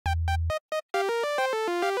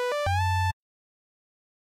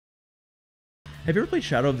Have you ever played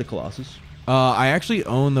Shadow of the Colossus? I actually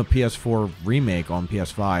own the PS4 remake on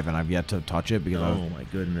PS5, and I've yet to touch it because my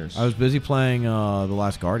goodness, I was busy playing The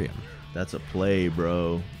Last Guardian. That's a play,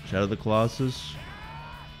 bro. Shadow of the Colossus,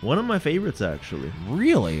 one of my favorites, actually.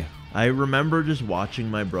 Really? I remember just watching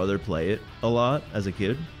my brother play it a lot as a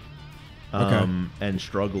kid. And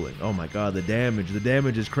struggling. Oh my god, the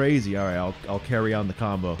damage is crazy. All right, I'll carry on the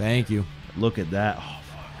combo. Thank you. Look at that. Oh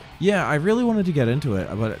fuck. Yeah, I really wanted to get into it,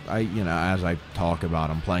 but as I talk about,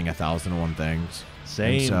 I'm playing 1001 Things.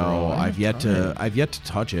 Same. And so bro. I've yet to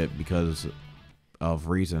touch it because of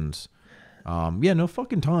reasons. No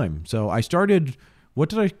fucking time. So I started. What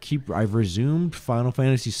did I keep? I've resumed Final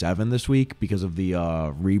Fantasy VII this week because of the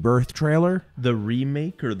Rebirth trailer. The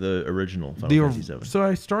remake or the original Final Fantasy VII? So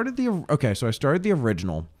I started the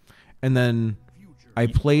original, and then I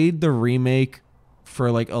played the remake for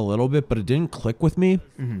like a little bit, but it didn't click with me.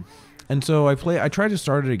 Mm-hmm. And so I tried to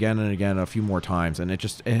start it again and again a few more times, and it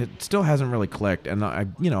still hasn't really clicked. And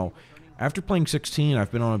after playing 16, I've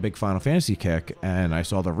been on a big Final Fantasy kick, and I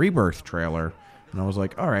saw the Rebirth trailer. And I was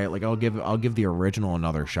like, all right, like I'll give the original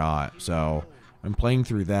another shot. So I'm playing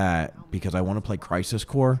through that because I want to play Crisis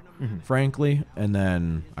Core, frankly, and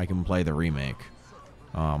then I can play the remake.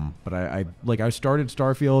 But I started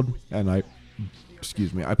Starfield, and I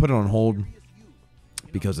put it on hold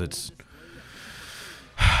because it's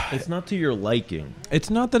not to your liking. It's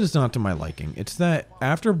not that it's not to my liking. It's that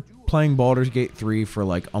after playing Baldur's Gate 3 for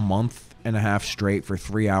like a month and a half straight for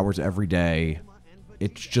 3 hours every day,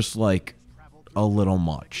 it's just like a little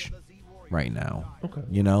much right now.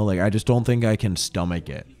 Okay. I just don't think I can stomach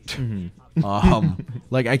it.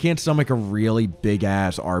 Like I can't stomach a really big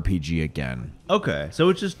ass RPG again. Okay, so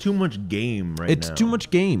it's just too much game right now. It's too much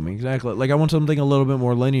game, exactly. Like I want something a little bit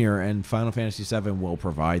more linear, and Final Fantasy VII will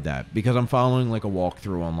provide that because I'm following like a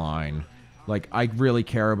walkthrough online. Like I really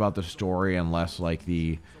care about the story and less like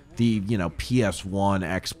the PS1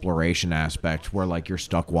 exploration aspect where like you're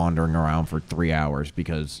stuck wandering around for 3 hours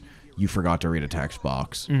because you forgot to read a text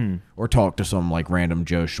box or talk to some like random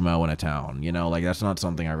Joe Schmo in a town. Like that's not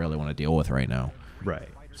something I really want to deal with right now. Right.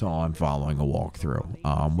 So I'm following a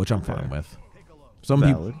walkthrough, which I'm fine with. Some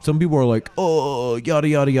people are like, oh, yada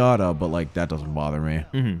yada yada, but like that doesn't bother me.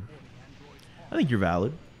 I think you're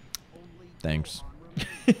valid. Thanks.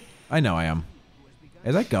 I know I am.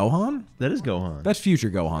 Is that Gohan? That is Gohan. That's future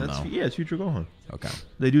Gohan though. Yeah, it's future Gohan. Okay.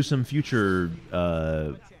 They do some future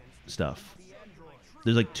stuff.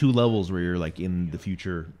 There's like 2 levels where you're like in the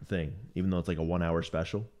future thing, even though it's like a 1 hour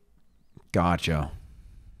special. Gotcha.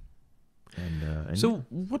 And so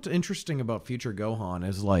what's interesting about future Gohan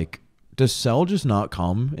is like, does Cell just not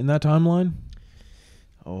come in that timeline?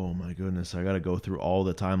 Oh my goodness, I gotta go through all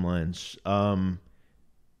the timelines.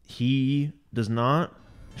 He does not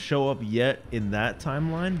show up yet in that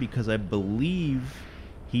timeline because I believe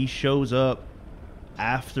he shows up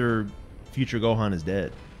after future Gohan is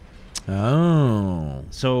dead. Oh.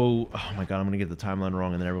 So, oh my god, I'm going to get the timeline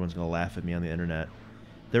wrong and then everyone's going to laugh at me on the internet.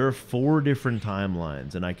 There are 4 different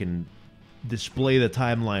timelines and I can display the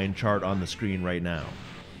timeline chart on the screen right now.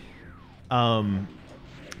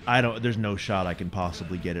 There's no shot I can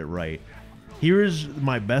possibly get it right. Here's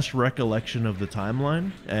my best recollection of the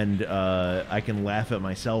timeline, and I can laugh at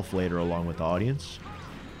myself later along with the audience.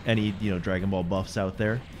 Any, Dragon Ball buffs out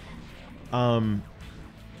there.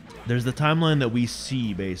 There's the timeline that we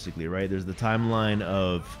see, basically, right? There's the timeline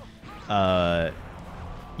of,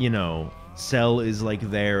 Cell is, like,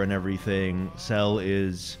 there and everything. Cell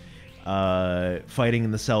is fighting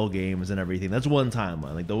in the Cell games and everything. That's one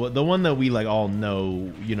timeline. Like, the one that we, like, all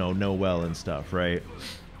know well and stuff, right?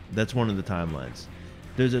 That's one of the timelines.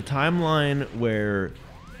 There's a timeline where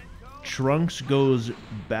Trunks goes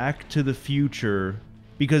back to the future...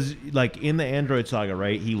 Because, like, in the Android Saga,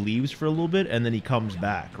 right, he leaves for a little bit, and then he comes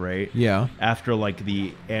back, right? Yeah. After, like,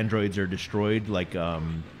 the androids are destroyed, like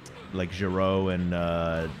Gero and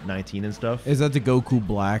 19 and stuff. Is that the Goku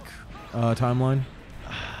Black timeline?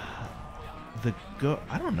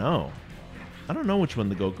 I don't know. I don't know which one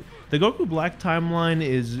the Goku Black timeline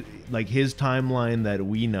is, like, his timeline that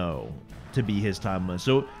we know to be his timeline.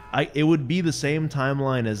 So, it would be the same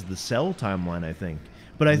timeline as the Cell timeline, I think.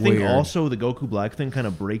 But I think also the Goku Black thing kind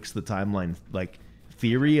of breaks the timeline, like,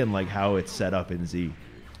 theory and, like, how it's set up in Z.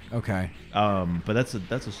 Okay. But that's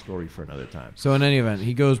a story for another time. So in any event,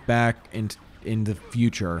 he goes back in the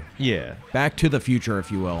future. Yeah. Back to the future,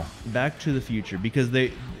 if you will. Back to the future. Because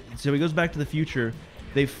so he goes back to the future.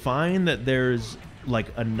 They find that there's,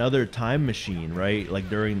 like, another time machine, right?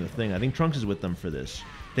 Like, during the thing. I think Trunks is with them for this.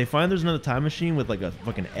 They find there's another time machine with, like, a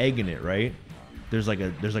fucking egg in it, right? there's like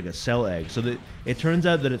a Cell egg. So that it turns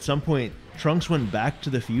out that at some point Trunks went back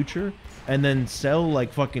to the future, and then Cell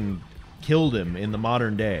like fucking killed him in the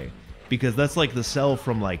modern day, because that's like the Cell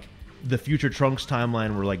from like the future Trunks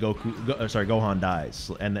timeline where like Gohan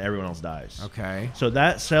dies and everyone else dies. Okay. So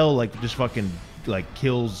that Cell like just fucking like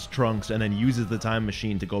kills Trunks and then uses the time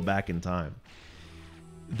machine to go back in time.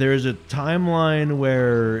 There's a timeline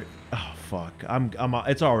where fuck,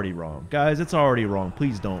 it's already wrong, guys. It's already wrong.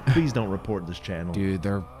 Please don't report this channel, dude.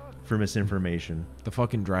 They're for misinformation. The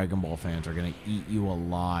fucking Dragon Ball fans are gonna eat you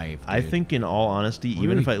alive, dude. I think, in all honesty,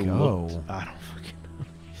 even if I looked, I don't fucking know.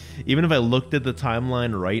 Even if I looked at the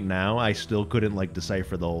timeline right now, I still couldn't like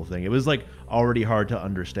decipher the whole thing. It was like already hard to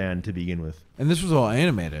understand to begin with. And this was all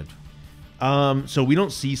animated. So we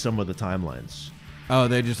don't see some of the timelines. Oh,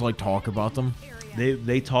 they just like talk about them?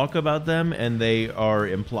 They talk about them, and they are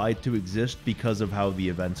implied to exist because of how the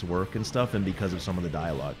events work and stuff, and because of some of the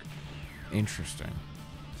dialogue. Interesting.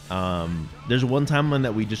 There's one timeline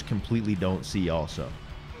that we just completely don't see also,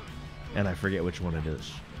 and I forget which one it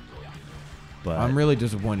is. But I'm really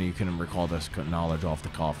disappointed you couldn't recall this knowledge off the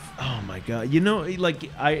cuff. Oh my god! You know,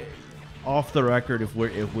 like off the record, if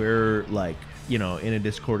we're like, you know, in a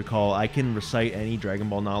Discord call, I can recite any Dragon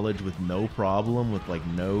Ball knowledge with no problem, with like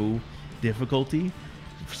no difficulty.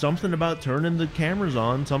 Something about turning the cameras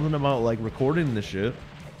on, something about like recording the shit,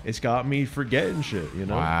 it's got me forgetting shit, you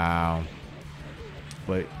know. Wow.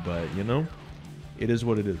 But you know, it is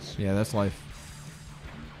what it is. Yeah, that's life.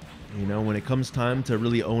 You know, when it comes time to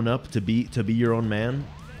really own up, to be your own man,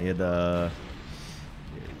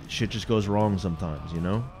 shit just goes wrong sometimes, you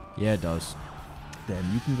know. Yeah, it does. Then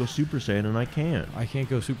you can go Super Saiyan and I can't. I can't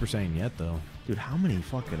go Super Saiyan yet, though. Dude, how many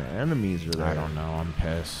fucking enemies are there? I don't know. I'm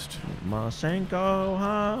pissed. Masenko,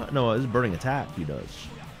 huh? No, this is Burning Attack he does.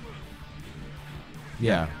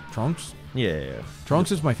 Yeah. Trunks? Yeah.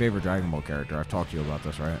 Trunks is my favorite Dragon Ball character. I've talked to you about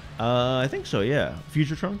this, right? I think so, yeah.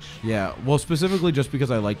 Future Trunks? Yeah. Well, specifically just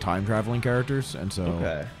because I like time-traveling characters, and so...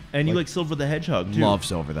 Okay. And you like Silver the Hedgehog, too. Love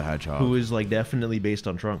Silver the Hedgehog. Who is, like, definitely based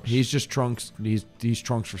on Trunks. He's just Trunks. He's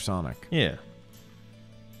Trunks for Sonic. Yeah.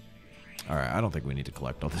 All right, I don't think we need to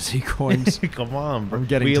collect all the Z coins. Come on, bro. I'm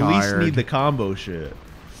getting tired. We at tired. least need the combo shit.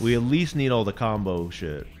 We at least need all the combo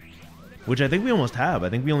shit, which I think we almost have. I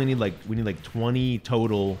think we only need like 20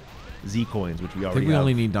 total Z coins, which we already have. I think we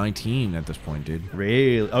only need 19 at this point, dude.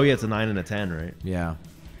 Really? Oh yeah, it's a 9 and a 10, right? Yeah.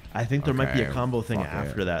 I think there might be a combo thing Fuck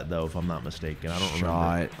after that, though, if I'm not mistaken. I don't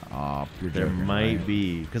remember. Shut up. You're there joking, might right?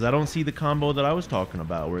 be, because I don't see the combo that I was talking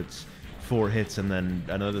about, where it's 4 hits and then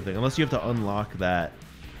another thing. Unless you have to unlock that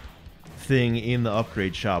thing in the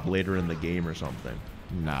upgrade shop later in the game or something.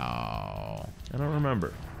 No. I don't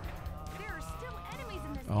remember.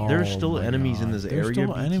 Oh, There's still enemies in this area. There's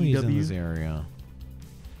still enemies in BTW? this area.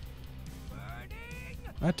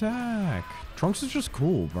 Attack. Trunks is just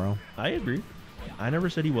cool, bro. I agree. I never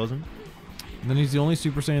said he wasn't. And then he's the only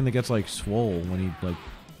Super Saiyan that gets like swole when he like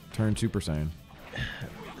turns Super Saiyan.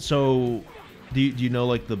 So, do you know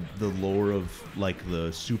like the lore of like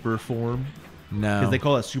the super form? No. Because they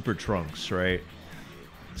call it Super Trunks, right?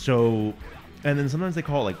 So, and then sometimes they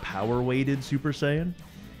call it like power weighted Super Saiyan.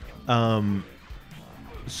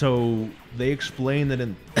 So they explain that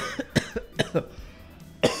in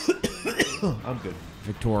I'm good.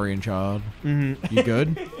 Victorian child. Mm-hmm. You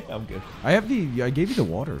good? I'm good. I gave you the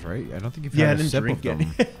waters, right? I don't think you've Yeah, I had a didn't sip drink of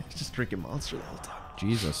them. it. Just drinking Monster the whole time.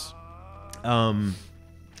 Jesus. I'm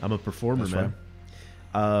a performer, That's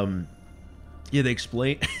man. Yeah, they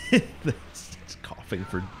explain. It's coughing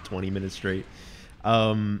for 20 minutes straight.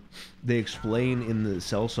 They explain in the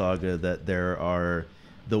Cell Saga that there are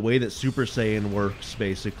the way that Super Saiyan works,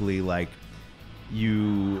 basically, like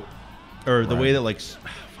the way that like.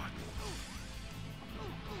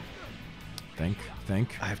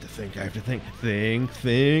 Think. I have to think.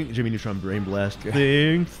 Think. Jimmy Neutron Brain Blast.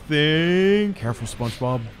 Think. Careful,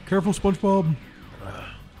 SpongeBob.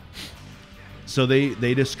 So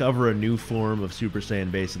they discover a new form of Super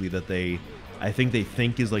Saiyan, basically, that I think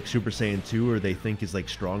is like Super Saiyan 2, or they think is like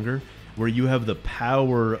stronger, where you have the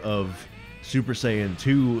power of Super Saiyan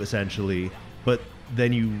 2 essentially, but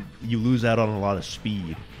then you lose out on a lot of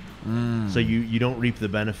speed. So you don't reap the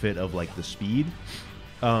benefit of like the speed.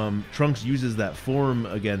 Trunks uses that form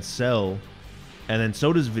against Cell, and then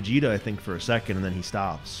so does Vegeta, I think, for a second, and then he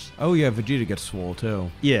stops. Oh yeah, Vegeta gets swole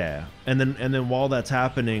too. Yeah, and then while that's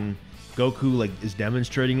happening, Goku like is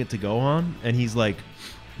demonstrating it to Gohan, and he's like,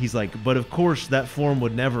 but of course that form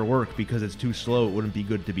would never work because it's too slow. It wouldn't be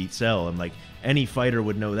good to beat Cell, and like any fighter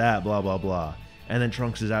would know that. Blah blah blah. And then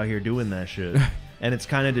Trunks is out here doing that shit, and it's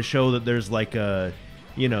kind of to show that there's like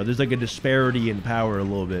you know, there's like a disparity in power a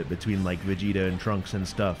little bit between like Vegeta and Trunks and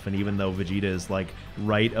stuff. And even though Vegeta is like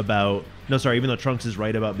right about, no, sorry, even though Trunks is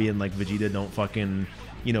right about being like Vegeta, don't fucking,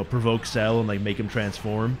 you know, provoke Cell and like make him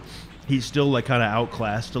transform, he's still like kind of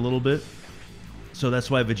outclassed a little bit. So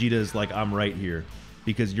that's why Vegeta is like, I'm right here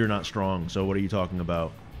because you're not strong. So what are you talking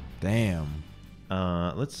about? Damn.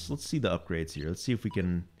 Let's see the upgrades here. Let's see if we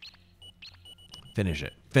can finish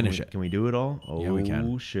it. Finish it. Can we do it all? Oh, yeah, we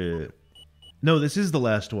can. Shit. No, this is the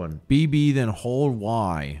last one. BB, then hold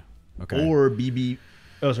Y. Okay. Or BB.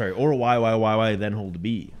 Oh, sorry. Or Y, then hold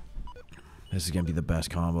B. This is going to be the best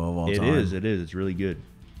combo of all time. It is. It is. It's really good.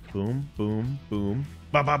 Boom, boom, boom.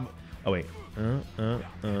 Bop, bop. Oh, wait.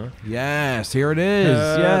 Yes, here it is.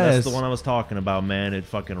 Yes. That's the one I was talking about, man. It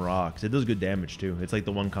fucking rocks. It does good damage, too. It's like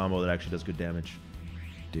the one combo that actually does good damage.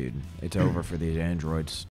 Dude, it's over for these androids.